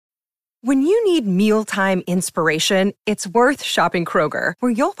When you need mealtime inspiration, it's worth shopping Kroger,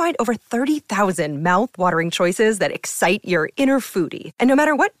 where you'll find over 30,000 mouth-watering choices that excite your inner foodie. And no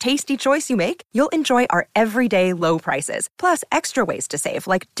matter what tasty choice you make, you'll enjoy our everyday low prices, plus extra ways to save,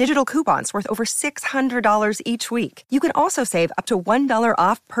 like digital coupons worth over $600 each week. You can also save up to $1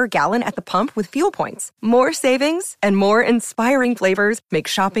 off per gallon at the pump with fuel points. More savings and more inspiring flavors make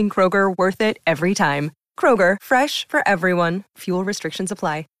shopping Kroger worth it every time. Kroger, fresh for everyone. Fuel restrictions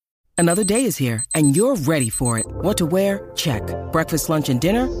apply. Another day is here, and you're ready for it. What to wear? Check. Breakfast, lunch, and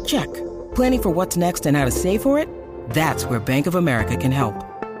dinner? Check. Planning for what's next and how to save for it? That's where Bank of America can help.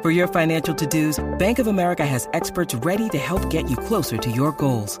 For your financial to-dos, Bank of America has experts ready to help get you closer to your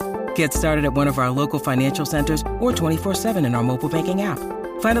goals. Get started at one of our local financial centers or 24/7 in our mobile banking app.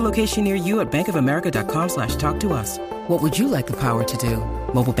 Find a location near you at bankofamerica.com/talktous. What would you like the power to do?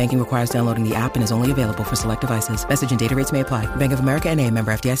 Mobile banking requires downloading the app and is only available for select devices. Message and data rates may apply. Bank of America N.A.,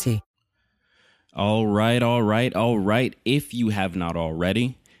 member FDIC. All right. If you have not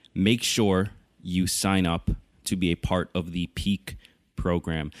already, make sure you sign up to be a part of the Peak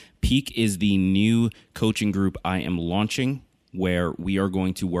program. Peak is the new coaching group I am launching, where we are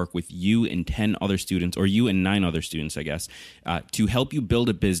going to work with you and 10 other students, or you and 9 other students, I guess, to help you build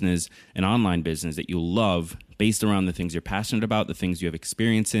a business, an online business that you love, based around the things you're passionate about, the things you have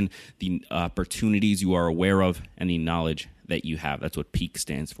experience in, the opportunities you are aware of, and the knowledge that you have. That's what PEAK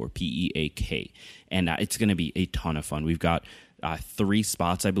stands for, P-E-A-K. And it's going to be a ton of fun. We've got 3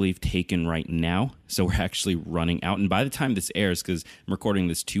 spots, I believe, taken right now. So we're actually running out. And by the time this airs, because I'm recording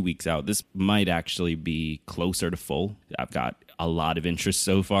this 2 weeks out, this might actually be closer to full. I've got a lot of interest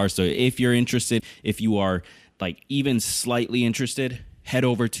so far. So if you're interested, if you are like even slightly interested, head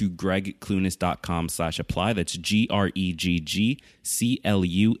over to greggclunis.com/apply. That's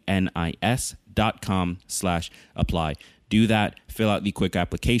greggclunis.com/apply. Do that, fill out the quick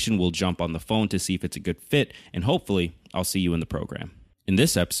application. We'll jump on the phone to see if it's a good fit, and hopefully I'll see you in the program. In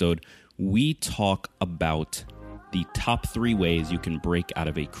this episode, we talk about the top 3 ways you can break out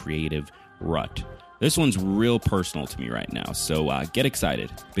of a creative rut. This one's real personal to me right now, so get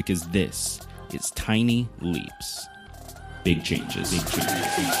excited, because this is Tiny Leaps. Big changes.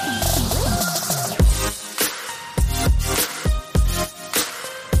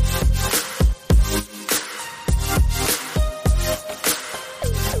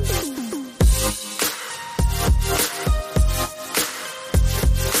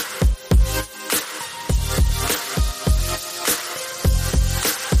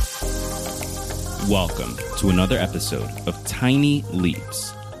 Welcome to another episode of Tiny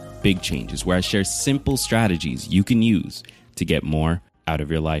Leaps, Big Changes, where I share simple strategies you can use to get more out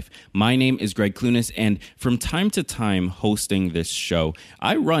of your life. My name is Gregg Clunis, and from time to time hosting this show,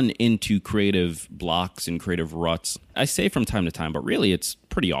 I run into creative blocks and creative ruts. I say from time to time, but really it's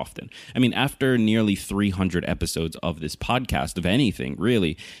pretty often. I mean, after nearly 300 episodes of this podcast, of anything,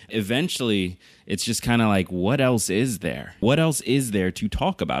 really, eventually it's just kind of like, what else is there? What else is there to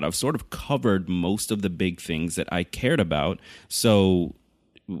talk about? I've sort of covered most of the big things that I cared about, so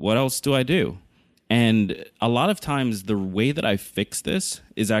what else do I do? And a lot of times the way that I fix this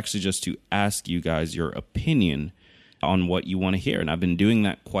is actually just to ask you guys your opinion on what you want to hear. And I've been doing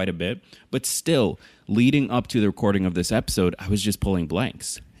that quite a bit. But still, leading up to the recording of this episode, I was just pulling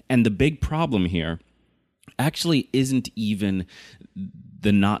blanks. And the big problem here actually isn't even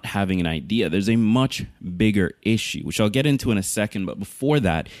the not having an idea. There's a much bigger issue, which I'll get into in a second. But before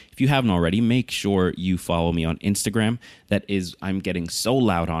that, if you haven't already, make sure you follow me on Instagram. That is, I'm getting so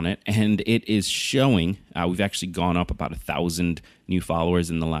loud on it, and it is showing. We've actually gone up about 1,000 new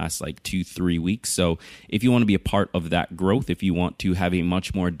followers in the last 2-3 weeks. So if you want to be a part of that growth, if you want to have a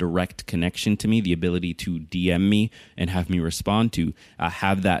much more direct connection to me, the ability to DM me and have me respond, to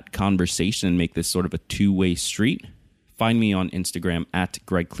have that conversation and make this sort of a two-way street, find me on Instagram at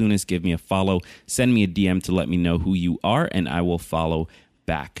Gregg Clunis. Give me a follow. Send me a DM to let me know who you are, and I will follow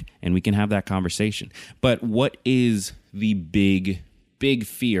back, and we can have that conversation. But what is the big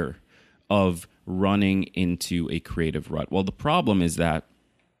fear of running into a creative rut? Well, the problem is that,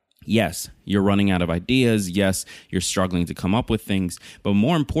 yes, you're running out of ideas. Yes, you're struggling to come up with things. But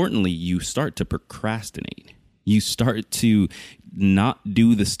more importantly, you start to procrastinate. You start to not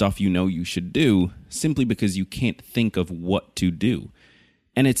do the stuff you know you should do simply because you can't think of what to do.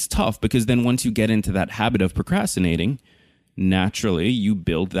 And it's tough because then once you get into that habit of procrastinating, naturally you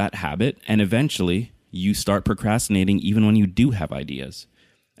build that habit, and eventually you start procrastinating even when you do have ideas.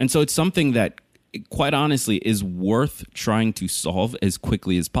 And so it's something that, quite honestly, is worth trying to solve as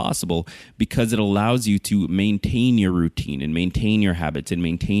quickly as possible, because it allows you to maintain your routine and maintain your habits and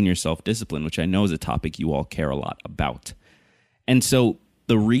maintain your self-discipline, which I know is a topic you all care a lot about. And so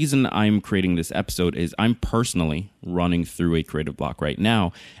the reason I'm creating this episode is I'm personally running through a creative block right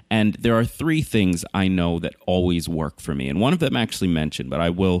now, and there are 3 things I know that always work for me. And one of them actually mentioned, but I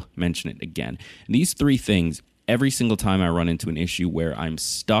will mention it again. And these 3 things, every single time I run into an issue where I'm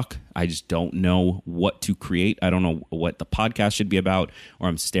stuck, I just don't know what to create. I don't know what the podcast should be about, or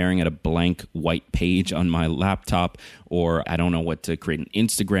I'm staring at a blank white page on my laptop, or I don't know what to create an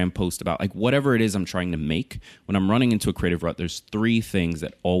Instagram post about. Like whatever it is I'm trying to make, when I'm running into a creative rut, there's 3 things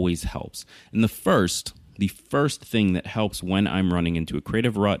that always helps. And the first thing that helps when I'm running into a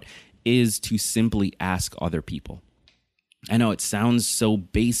creative rut is to simply ask other people. I know it sounds so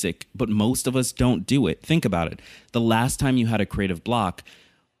basic, but most of us don't do it. Think about it. The last time you had a creative block,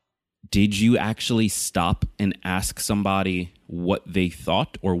 did you actually stop and ask somebody what they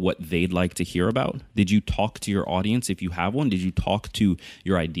thought or what they'd like to hear about? Did you talk to your audience if you have one? Did you talk to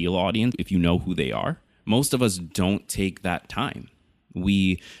your ideal audience if you know who they are? Most of us don't take that time.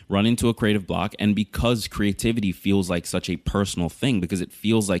 We run into a creative block, and because creativity feels like such a personal thing, because it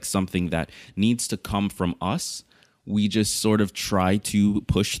feels like something that needs to come from us, we just sort of try to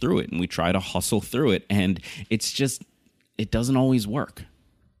push through it and we try to hustle through it. And it doesn't always work.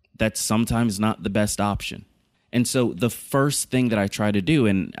 That's sometimes not the best option. And so the first thing that I try to do,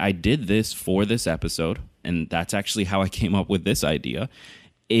 and I did this for this episode, and that's actually how I came up with this idea,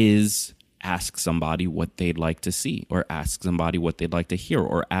 is ask somebody what they'd like to see, or ask somebody what they'd like to hear,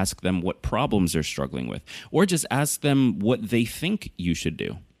 or ask them what problems they're struggling with, or just ask them what they think you should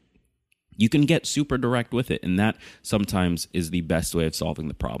do. You can get super direct with it, and that sometimes is the best way of solving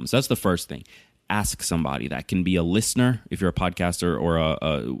the problems. That's the first thing. Ask somebody. That can be a listener if you're a podcaster,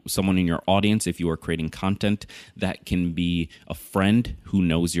 or someone in your audience if you are creating content. That can be a friend who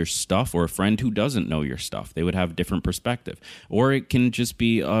knows your stuff, or a friend who doesn't know your stuff. They would have a different perspective. Or it can just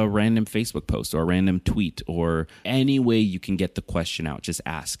be a random Facebook post or a random tweet, or any way you can get the question out. Just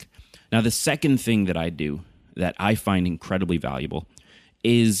ask. Now, the second thing that I do that I find incredibly valuable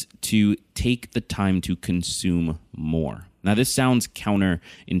is to take the time to consume more. Now, this sounds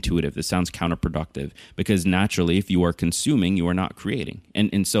counterintuitive. This sounds counterproductive, because naturally, if you are consuming, you are not creating.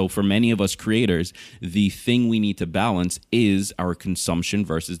 And so for many of us creators, the thing we need to balance is our consumption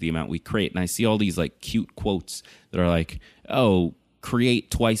versus the amount we create. And I see all these like cute quotes that are like, oh, create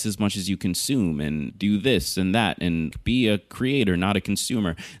twice as much as you consume, and do this and that, and be a creator, not a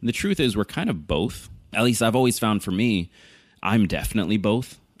consumer. And the truth is, we're kind of both. At least I've always found, for me, I'm definitely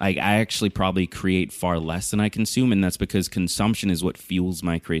both. I actually probably create far less than I consume, and that's because consumption is what fuels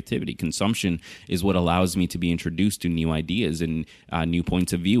my creativity. Consumption is what allows me to be introduced to new ideas and new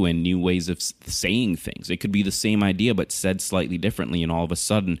points of view and new ways of saying things. It could be the same idea but said slightly differently, and all of a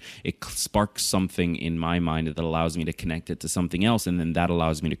sudden it sparks something in my mind that allows me to connect it to something else, and then that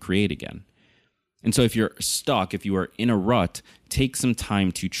allows me to create again. And so if you're stuck, if you are in a rut, take some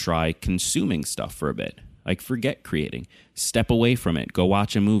time to try consuming stuff for a bit. Like, forget creating. Step away from it. Go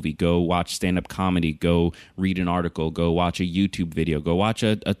watch a movie. Go watch stand-up comedy. Go read an article. Go watch a YouTube video. Go watch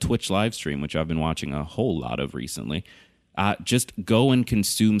a Twitch live stream, which I've been watching a whole lot of recently. Just go and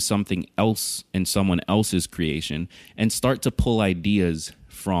consume something else and someone else's creation, and start to pull ideas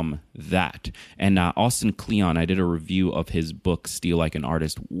from that. And Austin Kleon, I did a review of his book, Steal Like an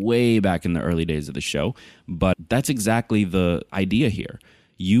Artist, way back in the early days of the show. But that's exactly the idea here.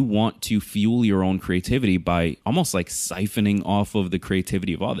 You want to fuel your own creativity by almost like siphoning off of the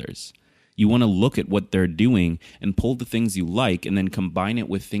creativity of others. You want to look at what they're doing and pull the things you like, and then combine it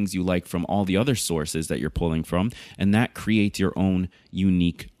with things you like from all the other sources that you're pulling from, and that creates your own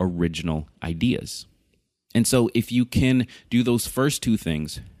unique, original ideas. And so if you can do those first 2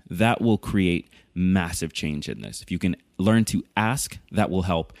 things, that will create massive change in this. If you can learn to ask, that will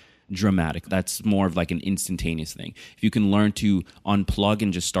help dramatic. That's more of like an instantaneous thing. If you can learn to unplug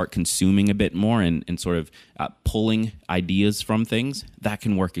and just start consuming a bit more, and sort of pulling ideas from things, that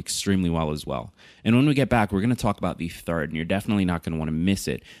can work extremely well as well. And when we get back, we're going to talk about the third, and you're definitely not going to want to miss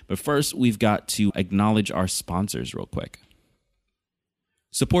it. But first, we've got to acknowledge our sponsors real quick.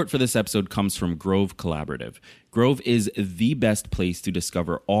 Support for this episode comes from Grove Collaborative. Grove is the best place to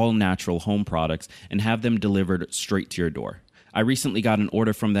discover all natural home products and have them delivered straight to your door. I recently got an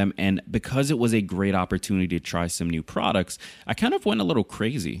order from them, and because it was a great opportunity to try some new products, I kind of went a little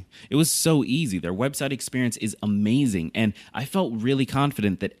crazy. It was so easy. Their website experience is amazing, and I felt really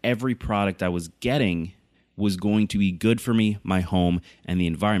confident that every product I was getting was going to be good for me, my home, and the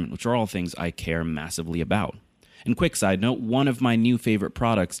environment, which are all things I care massively about. And quick side note, one of my new favorite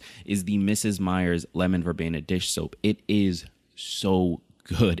products is the Mrs. Meyer's Lemon Verbena dish soap. It is so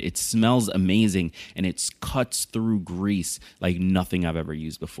good. It smells amazing, and it cuts through grease like nothing I've ever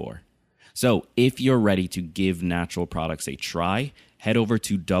used before. So if you're ready to give natural products a try, head over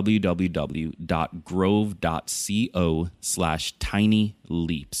to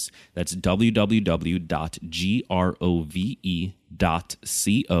www.grove.co/tinyleaps. That's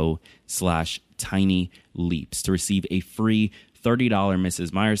www.grove.co/tinyleaps to receive a free $30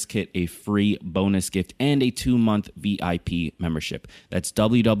 Mrs. Myers kit, a free bonus gift, and a 2-month VIP membership. That's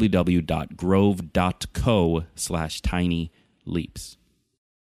www.grove.co/tinyleaps.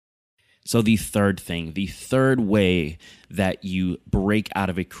 So the third way that you break out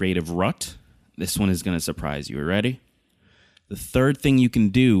of a creative rut, this one is going to surprise you. Ready? The third thing you can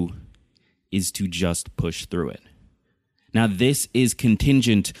do is to just push through it. Now, this is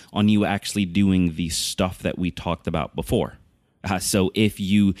contingent on you actually doing the stuff that we talked about before. So if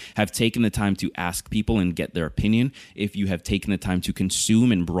you have taken the time to ask people and get their opinion, if you have taken the time to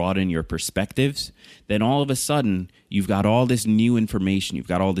consume and broaden your perspectives, then all of a sudden you've got all this new information, you've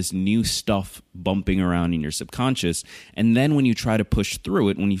got all this new stuff bumping around in your subconscious. And then when you try to push through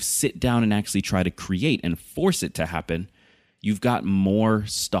it, when you sit down and actually try to create and force it to happen, you've got more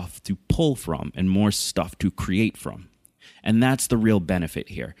stuff to pull from and more stuff to create from. And that's the real benefit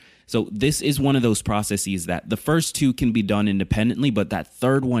here. So this is one of those processes that the first two can be done independently, but that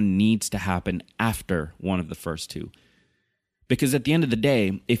third one needs to happen after one of the first two. Because at the end of the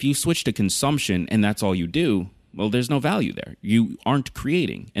day, if you switch to consumption and that's all you do, well, there's no value there. You aren't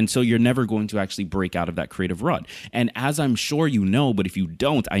creating. And so you're never going to actually break out of that creative rut. And as I'm sure you know, but if you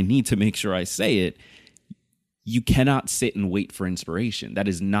don't, I need to make sure I say it, you cannot sit and wait for inspiration. That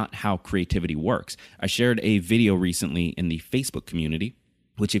is not how creativity works. I shared a video recently in the Facebook community,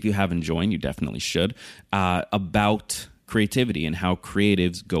 which if you haven't joined, you definitely should, about creativity and how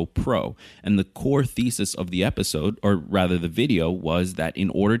creatives go pro. And the core thesis of the episode, or rather the video, was that in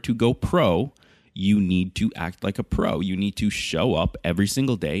order to go pro, you need to act like a pro. You need to show up every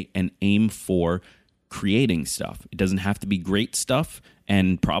single day and aim for creating stuff. It doesn't have to be great stuff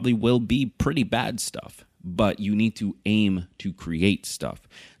and probably will be pretty bad stuff, but you need to aim to create stuff.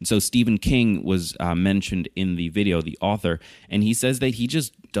 And so Stephen King was mentioned in the video, the author, and he says that he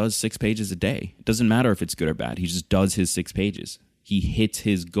just does 6 pages a day. It doesn't matter if it's good or bad. He just does his 6 pages. He hits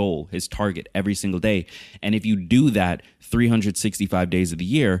his goal, his target every single day. And if you do that 365 days of the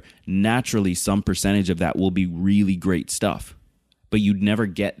year, naturally some percentage of that will be really great stuff. But you'd never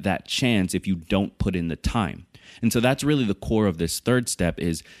get that chance if you don't put in the time. And so that's really the core of this third step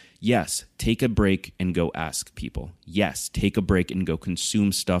is, yes, take a break and go ask people. Yes, take a break and go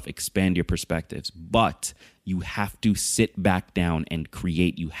consume stuff, expand your perspectives. But you have to sit back down and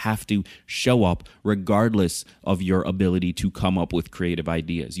create. You have to show up regardless of your ability to come up with creative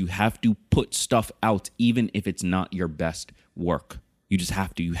ideas. You have to put stuff out even if it's not your best work. You just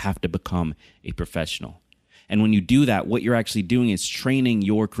have to. You have to become a professional. And when you do that, what you're actually doing is training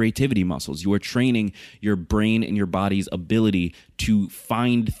your creativity muscles. You are training your brain and your body's ability to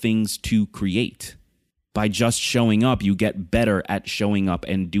find things to create. By just showing up, you get better at showing up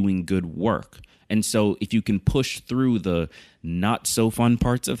and doing good work. And so if you can push through the not so fun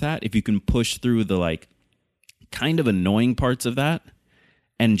parts of that, if you can push through the kind of annoying parts of that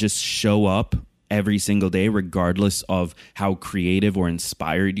and just show up every single day, regardless of how creative or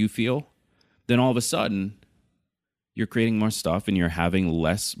inspired you feel, then all of a sudden you're creating more stuff and you're having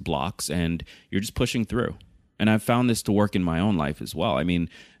less blocks and you're just pushing through. And I've found this to work in my own life as well. I mean,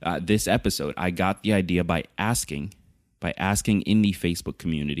 this episode, I got the idea by asking in the Facebook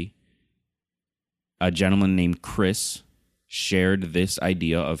community. A gentleman named Chris shared this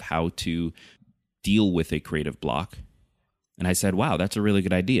idea of how to deal with a creative block. And I said, wow, that's a really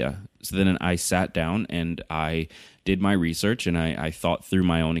good idea. So then I sat down and I did my research and I thought through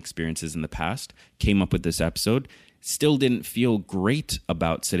my own experiences in the past, came up with this episode. Still didn't feel great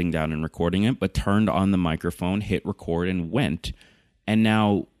about sitting down and recording it, but turned on the microphone, hit record, and went. And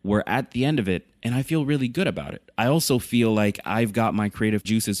now we're at the end of it, and I feel really good about it. I also feel like I've got my creative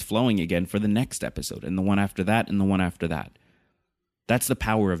juices flowing again for the next episode, and the one after that, and the one after that. That's the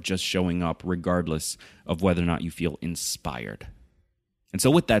power of just showing up, regardless of whether or not you feel inspired. And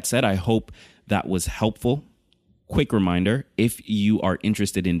so with that said, I hope that was helpful. Quick reminder, if you are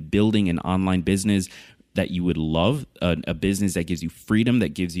interested in building an online business that you would love, a business that gives you freedom,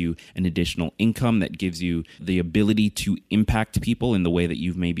 that gives you an additional income, that gives you the ability to impact people in the way that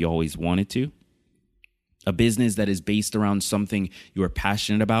you've maybe always wanted to, a business that is based around something you are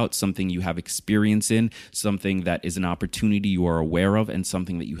passionate about, something you have experience in, something that is an opportunity you are aware of, and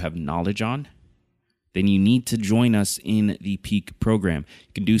something that you have knowledge on, then you need to join us in the Peak program.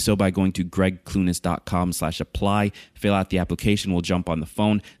 You can do so by going to gregclunis.com/apply. Fill out the application. We'll jump on the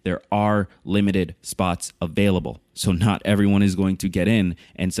phone. There are limited spots available, so not everyone is going to get in.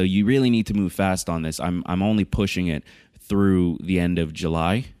 And so you really need to move fast on this. I'm only pushing it through the end of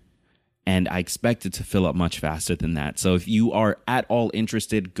July. And I expect it to fill up much faster than that. So if you are at all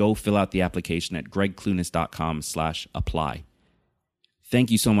interested, go fill out the application at gregclunis.com/apply. Thank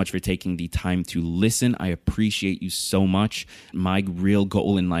you so much for taking the time to listen. I appreciate you so much. My real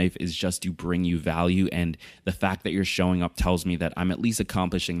goal in life is just to bring you value. And the fact that you're showing up tells me that I'm at least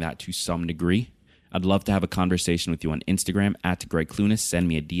accomplishing that to some degree. I'd love to have a conversation with you on Instagram at Greg Clunis. Send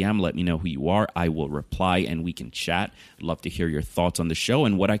me a DM. Let me know who you are. I will reply and we can chat. I'd love to hear your thoughts on the show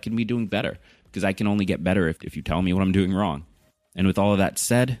and what I can be doing better, because I can only get better if you tell me what I'm doing wrong. And with all of that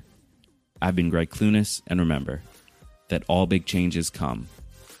said, I've been Greg Clunis, and remember that all big changes come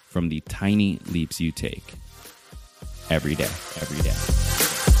from the tiny leaps you take every day, every day.